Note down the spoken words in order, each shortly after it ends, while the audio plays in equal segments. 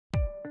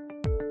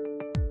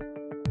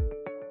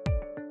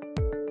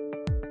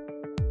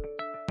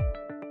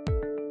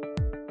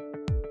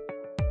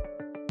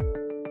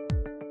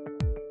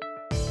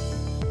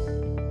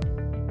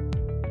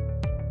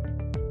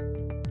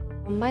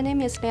My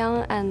name is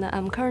Liang, and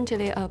I'm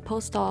currently a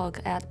postdoc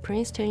at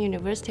Princeton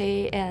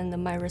University, and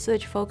my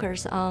research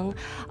focuses on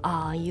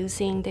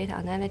using data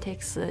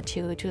analytics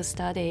to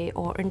study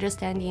or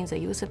understanding the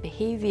user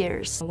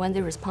behaviors when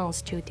they respond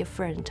to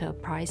different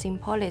pricing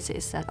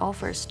policies that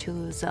offers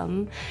to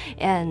them.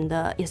 And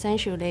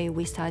essentially,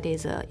 we study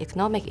the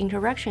economic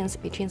interactions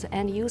between the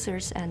end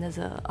users and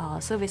the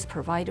service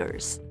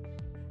providers.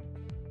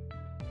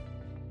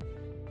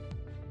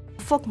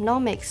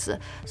 Fognomics,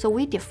 so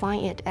we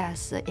define it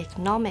as the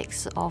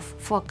economics of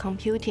fog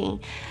computing.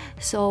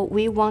 So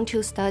we want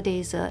to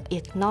study the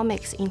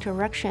economics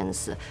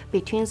interactions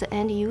between the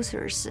end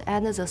users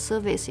and the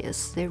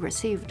services they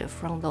received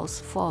from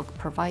those fog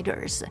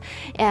providers,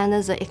 and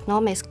the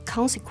economics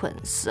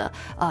consequence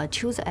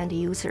to the end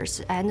users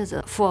and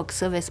the fog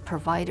service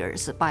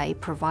providers by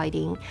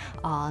providing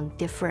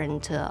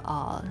different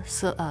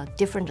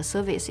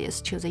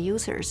services to the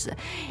users.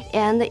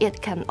 And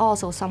it can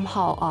also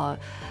somehow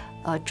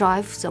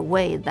drive the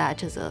way that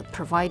the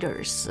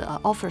providers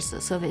offers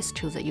the service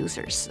to the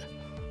users.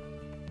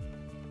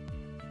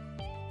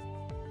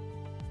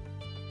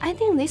 I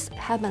think this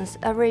happens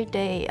every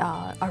day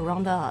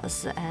around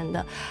us,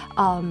 and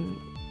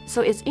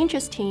so it's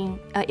interesting.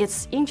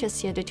 It's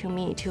interesting to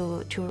me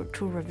to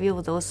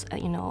review those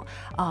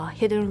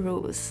hidden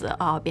rules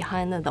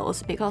behind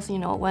those, because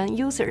when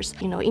users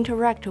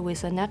interact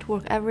with a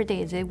network every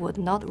day, they would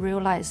not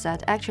realize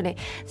that actually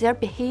their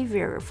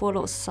behavior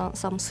follows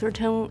some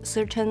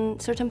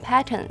certain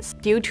patterns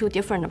due to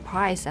different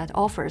price that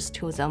offers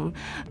to them.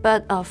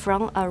 But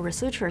from a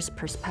researcher's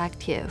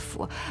perspective,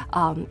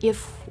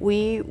 if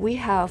we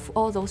have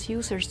all those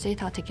users'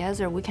 data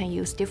together, we can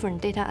use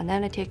different data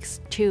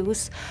analytics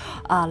tools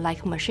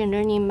like machine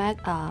learning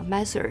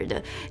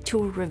method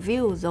to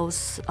review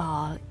those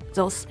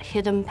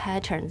hidden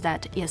patterns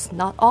that is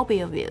not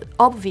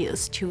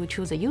obvious to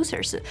the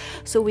users,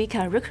 so we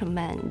can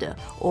recommend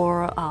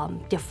or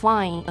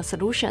define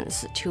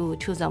solutions to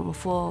them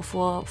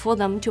for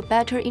them to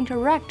better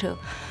interact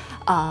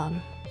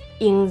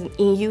in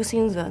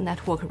using the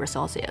network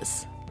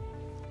resources.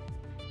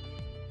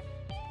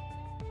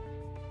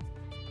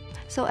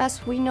 So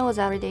as we know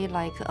that they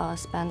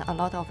spend a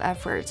lot of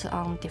efforts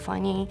on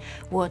defining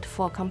what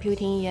fog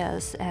computing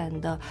is,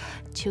 and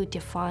to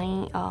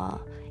define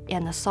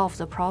and solve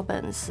the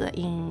problems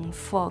in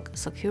fog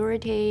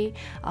security,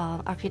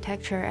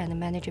 architecture, and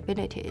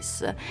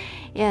manageabilities.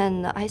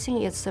 And I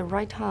think it's the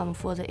right time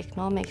for the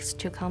economics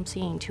to come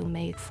in to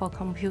make fog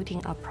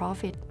computing a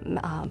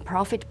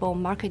profitable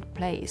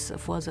marketplace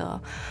for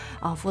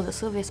the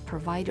service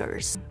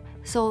providers.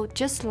 So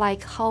just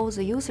like how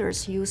the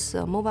users use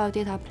mobile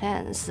data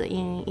plans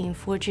in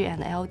 4G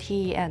and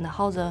LTE, and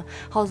how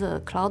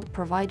the cloud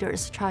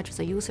providers charge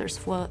the users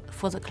for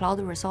the cloud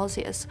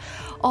resources,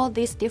 all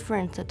these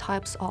different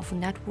types of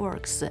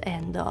networks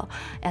and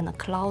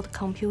cloud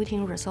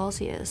computing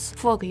resources,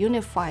 Fog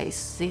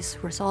unifies these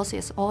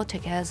resources all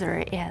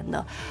together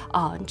and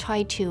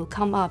try to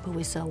come up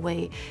with a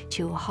way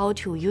to how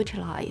to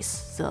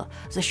utilize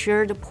the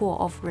shared pool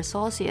of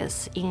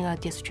resources in a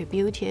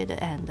distributed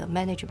and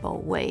manageable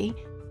way.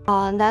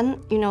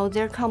 Then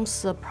there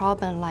comes the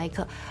problem like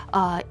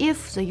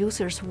if the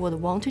users would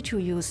want to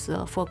use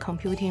for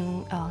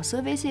computing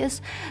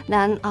services,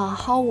 then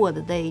how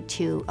would they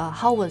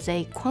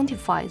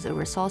quantify the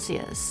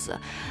resources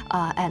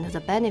and the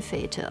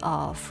benefit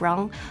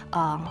from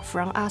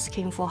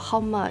asking for how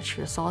much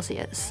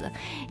resources,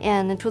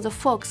 and to the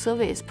fog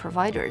service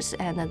providers,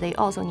 and they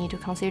also need to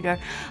consider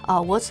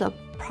what's the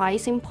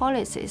pricing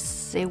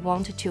policies they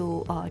want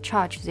to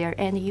charge their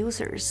end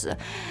users.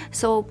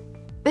 So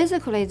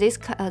basically,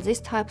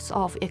 these types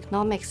of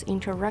economics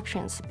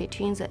interactions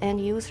between the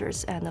end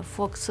users and the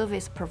fog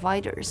service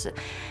providers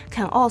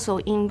can also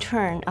in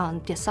turn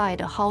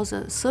decide how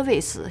the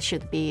service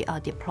should be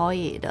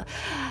deployed.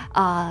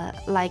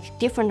 Like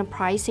different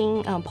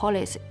pricing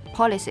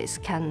policies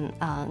can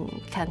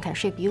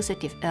shape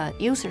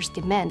users'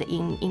 demand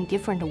in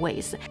different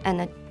ways,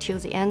 and till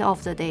the end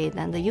of the day,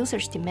 then the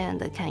users'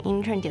 demand can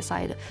in turn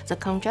decide the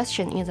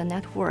congestion in the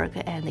network,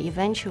 and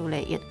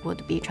eventually it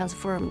would be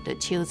transformed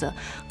to the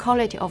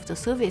quality of the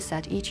service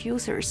that each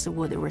user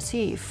would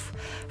receive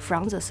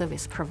from the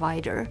service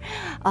provider.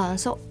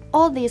 So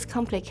all these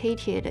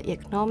complicated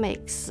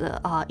economics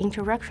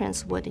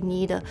interactions would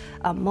need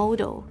a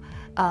model,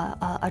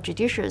 a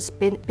judicious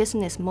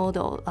business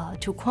model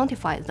to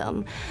quantify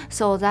them.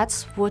 So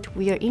that's what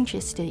we are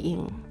interested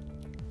in.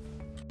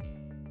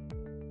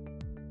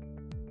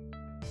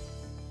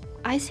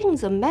 I think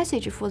the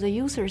message for the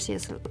users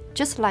is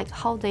just like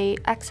how they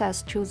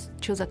access to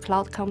the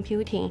cloud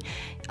computing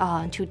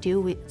to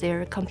deal with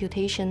their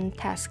computation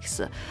tasks.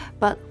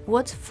 But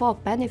what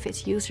fog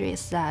benefits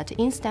users is that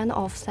instead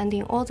of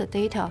sending all the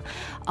data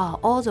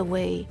all the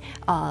way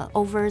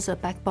over the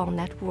backbone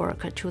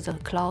network to the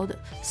cloud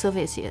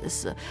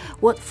services,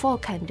 what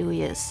fog can do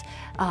is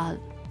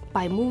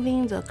by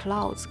moving the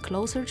clouds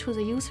closer to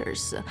the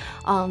users,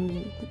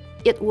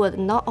 it would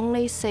not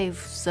only save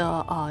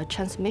the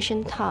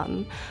transmission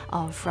time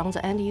from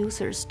the end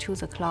users to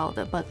the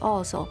cloud, but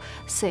also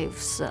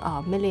saves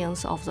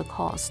millions of the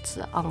costs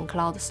on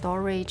cloud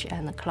storage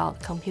and cloud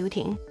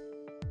computing.